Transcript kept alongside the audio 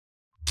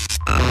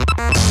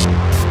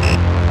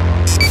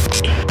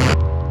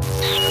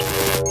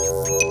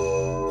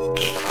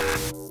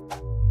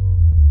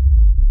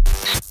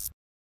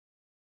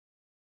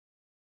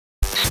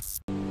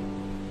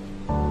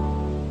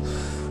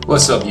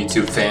What's up,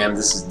 YouTube fam?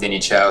 This is Denny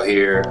Chow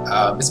here.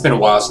 It's been a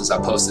while since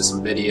I posted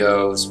some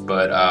videos,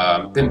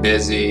 but been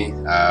busy.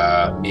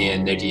 Me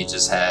and Nikki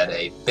just had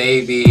a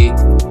baby.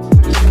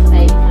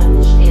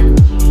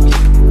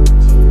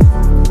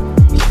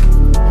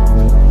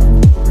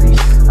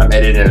 I'm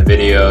editing a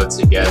video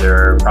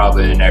together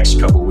probably in the next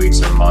couple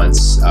weeks or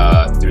months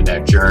through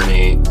that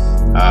journey.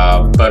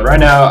 But right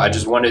now, I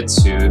just wanted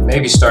to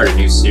maybe start a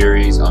new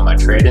series on my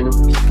trading,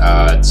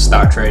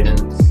 stock trading.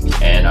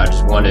 And I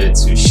just wanted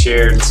to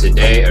share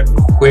today a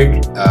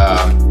quick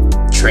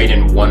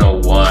trading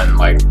 101,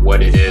 like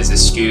what it is.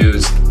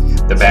 Excuse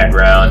the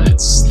background,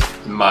 it's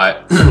my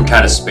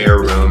kind of spare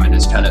room and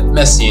it's kind of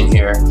messy in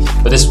here,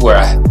 but this is where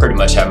I pretty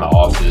much have my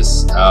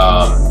office.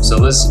 So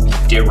let's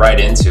get right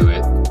into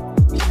it.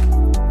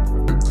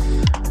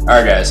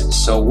 Alright guys,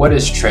 so what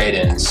is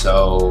trading?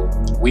 So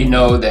we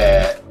know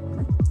that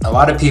a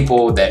lot of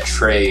people that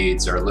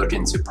trades are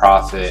looking to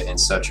profit in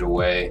such a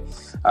way.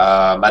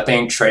 I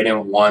think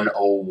trading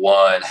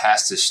 101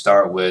 has to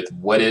start with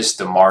what is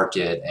the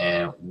market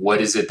and what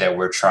is it that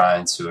we're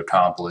trying to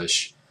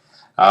accomplish.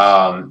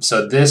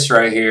 So this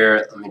right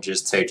here, let me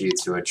just take you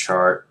to a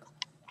chart.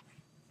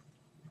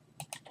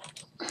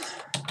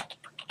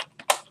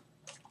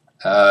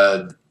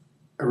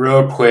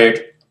 Real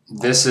quick,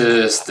 this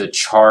is the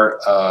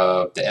chart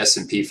of the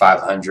S&P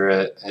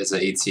 500. It's an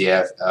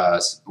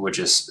ETF, which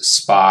is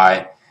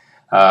SPY,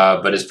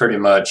 but it's pretty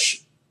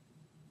much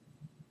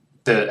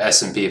the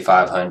S&P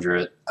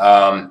 500.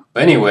 But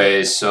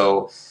anyways,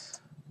 so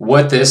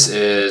what this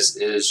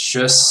is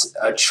just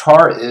a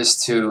chart is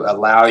to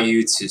allow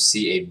you to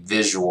see a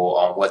visual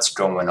on what's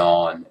going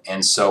on.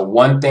 And so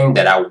one thing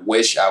that I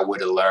wish I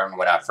would have learned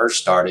when I first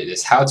started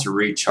is how to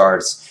read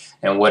charts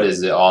and what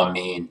does it all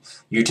mean.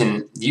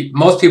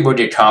 Most people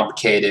get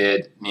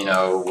complicated, you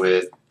know,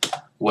 with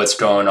what's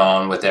going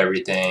on with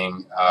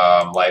everything,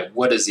 like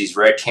what is these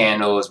red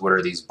candles, what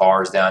are these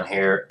bars down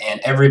here, and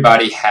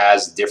everybody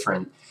has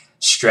different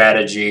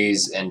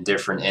strategies and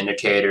different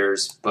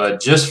indicators, but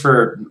just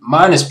for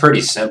mine is pretty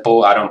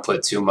simple. I don't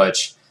put too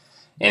much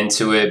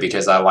into it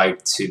because I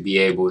like to be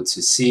able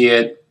to see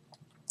it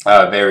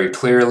very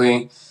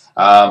clearly,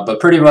 but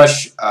pretty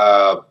much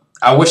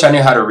I wish I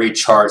knew how to read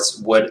charts.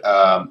 What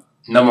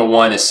number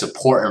one is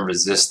support and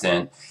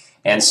resistance.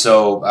 And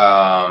so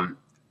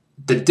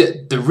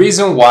the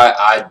reason why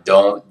I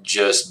don't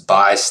just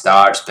buy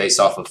stocks based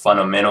off of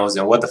fundamentals,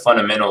 and what the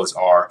fundamentals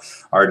are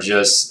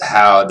just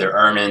how their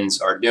earnings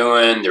are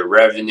doing, their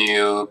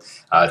revenue,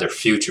 their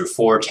future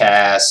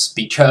forecasts,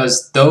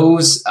 because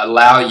those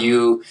allow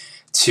you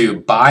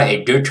to buy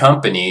a good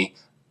company,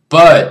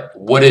 but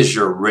what is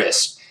your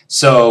risk?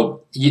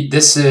 So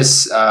this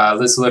is,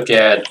 let's look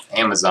at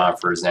Amazon,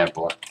 for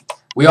example.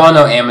 We all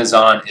know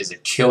Amazon is a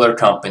killer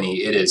company.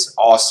 It is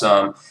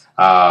awesome.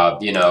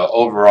 You know,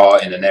 overall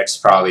in the next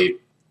probably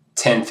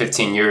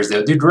 10-15 years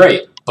they'll do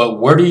great, but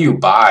where do you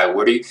buy?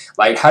 Where do you,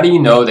 like, how do you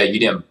know that you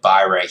didn't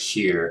buy right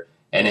here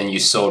and then you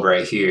sold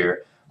right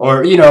here?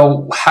 Or, you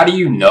know, how do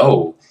you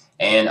know?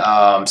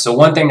 And so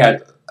one thing I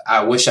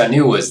wish I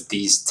knew was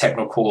these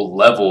technical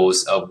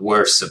levels of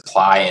where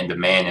supply and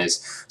demand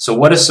is. So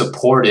what a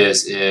support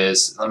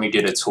is let me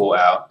get a tool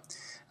out.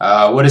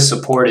 What a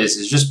support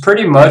is just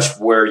pretty much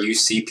where you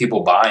see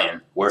people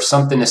buying, where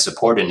something is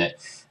supporting it.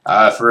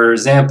 For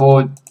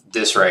example,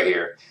 this right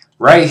here.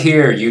 Right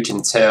here, you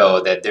can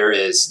tell that there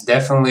is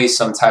definitely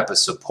some type of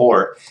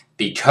support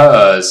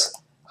because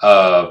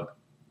of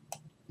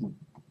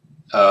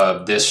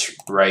this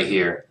right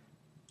here.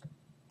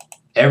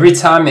 Every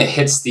time it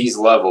hits these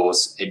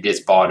levels, it gets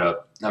bought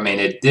up. I mean,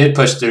 it did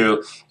push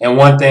through. And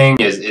one thing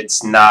is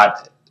it's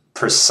not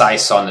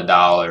precise on the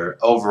dollar.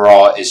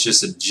 Overall, it's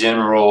just a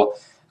general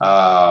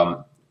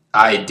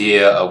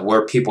idea of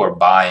where people are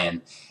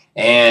buying.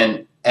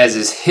 And as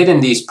it's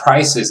hitting these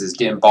prices, it's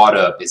getting bought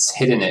up. It's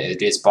hitting it, it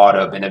gets bought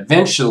up, and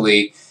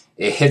eventually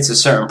it hits a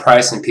certain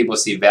price and people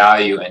see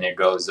value and it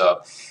goes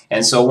up.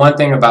 And so one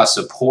thing about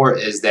support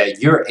is that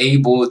you're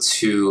able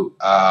to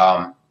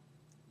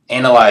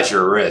analyze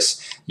your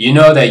risk. You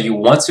know that you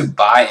want to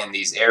buy in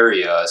these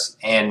areas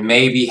and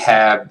maybe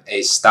have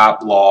a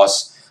stop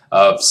loss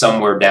of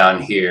somewhere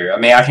down here. I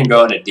mean, I can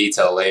go into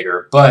detail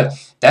later, but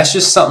that's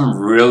just something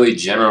really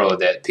general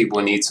that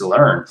people need to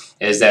learn,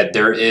 is that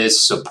there is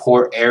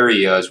support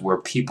areas where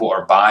people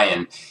are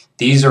buying.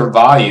 These are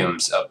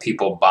volumes of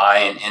people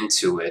buying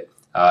into it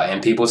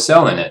and people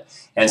selling it.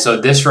 And so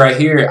this right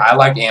here, I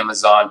like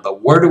Amazon,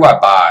 but where do I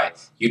buy?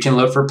 You can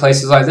look for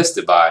places like this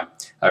to buy.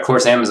 Of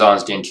course,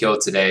 Amazon's getting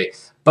killed today,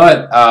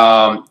 but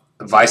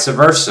vice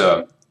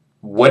versa.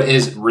 What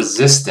is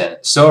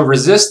resistant? So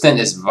resistant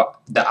is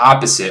the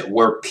opposite,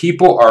 where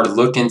people are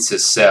looking to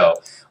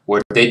sell,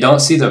 where they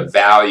don't see the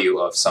value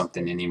of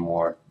something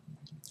anymore.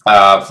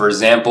 For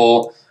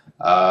example,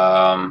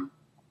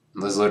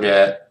 let's look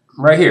at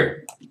right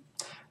here.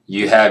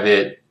 You have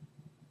it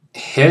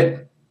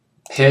hit,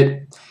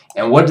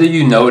 and what do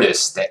you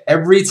notice? That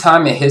every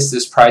time it hits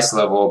this price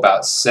level,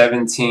 about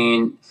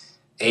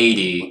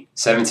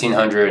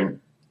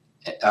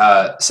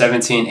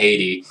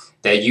 1780,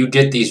 that you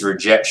get these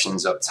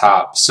rejections up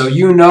top. So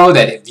you know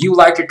that if you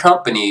like your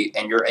company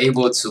and you're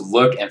able to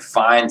look and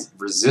find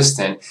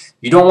resistant,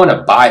 you don't want to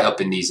buy up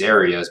in these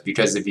areas,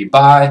 because if you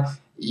buy,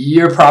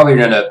 you're probably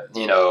going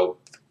to,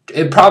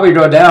 it probably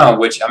go down,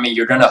 which, I mean,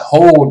 you're going to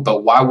hold,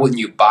 but why wouldn't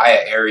you buy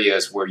at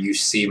areas where you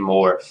see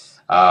more,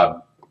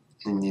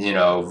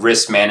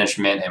 risk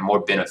management and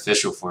more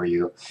beneficial for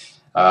you?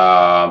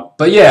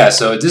 But yeah,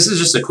 so this is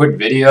just a quick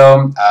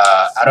video.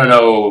 I don't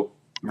know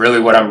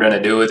really what I'm going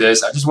to do with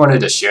this. I just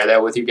wanted to share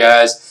that with you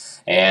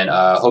guys, and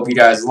hope you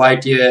guys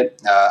like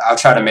it. I'll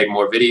try to make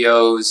more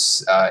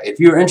videos. If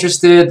you're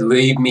interested,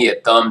 leave me a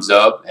thumbs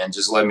up and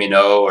just let me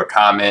know, or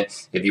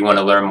comment if you want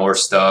to learn more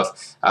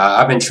stuff.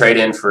 I've been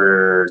trading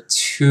for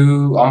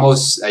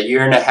almost a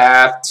year and a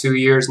half, 2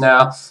 years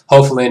now.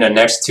 Hopefully in the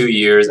next 2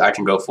 years I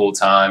can go full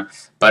time.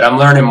 But I'm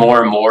learning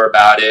more and more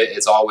about it.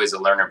 It's always a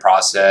learning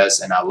process,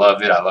 and I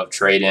love it. I love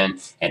trading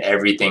and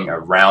everything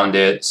around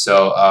it.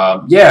 So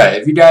yeah,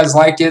 if you guys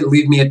like it,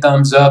 leave me a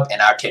thumbs up, and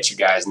I'll catch you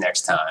guys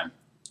next time.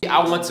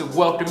 I want to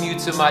welcome you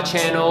to my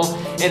channel,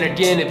 and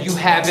again, if you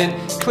haven't,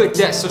 click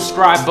that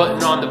subscribe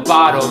button on the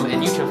bottom,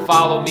 and you can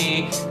follow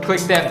me. Click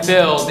that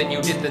bell, then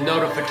you get the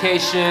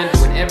notification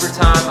whenever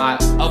time I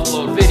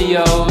upload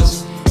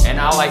videos. And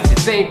I'd like to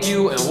thank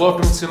you and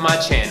welcome to my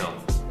channel.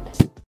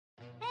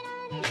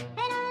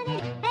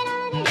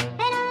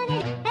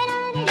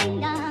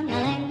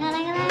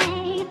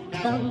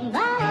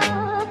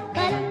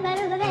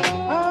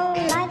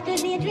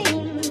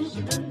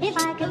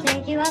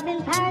 Up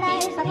in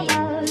paradise, I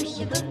suppose.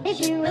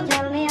 If you will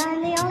tell me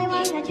I'm the only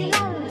one that you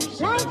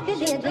love, life could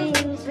be a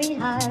dream,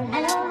 sweetheart.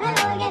 Hello.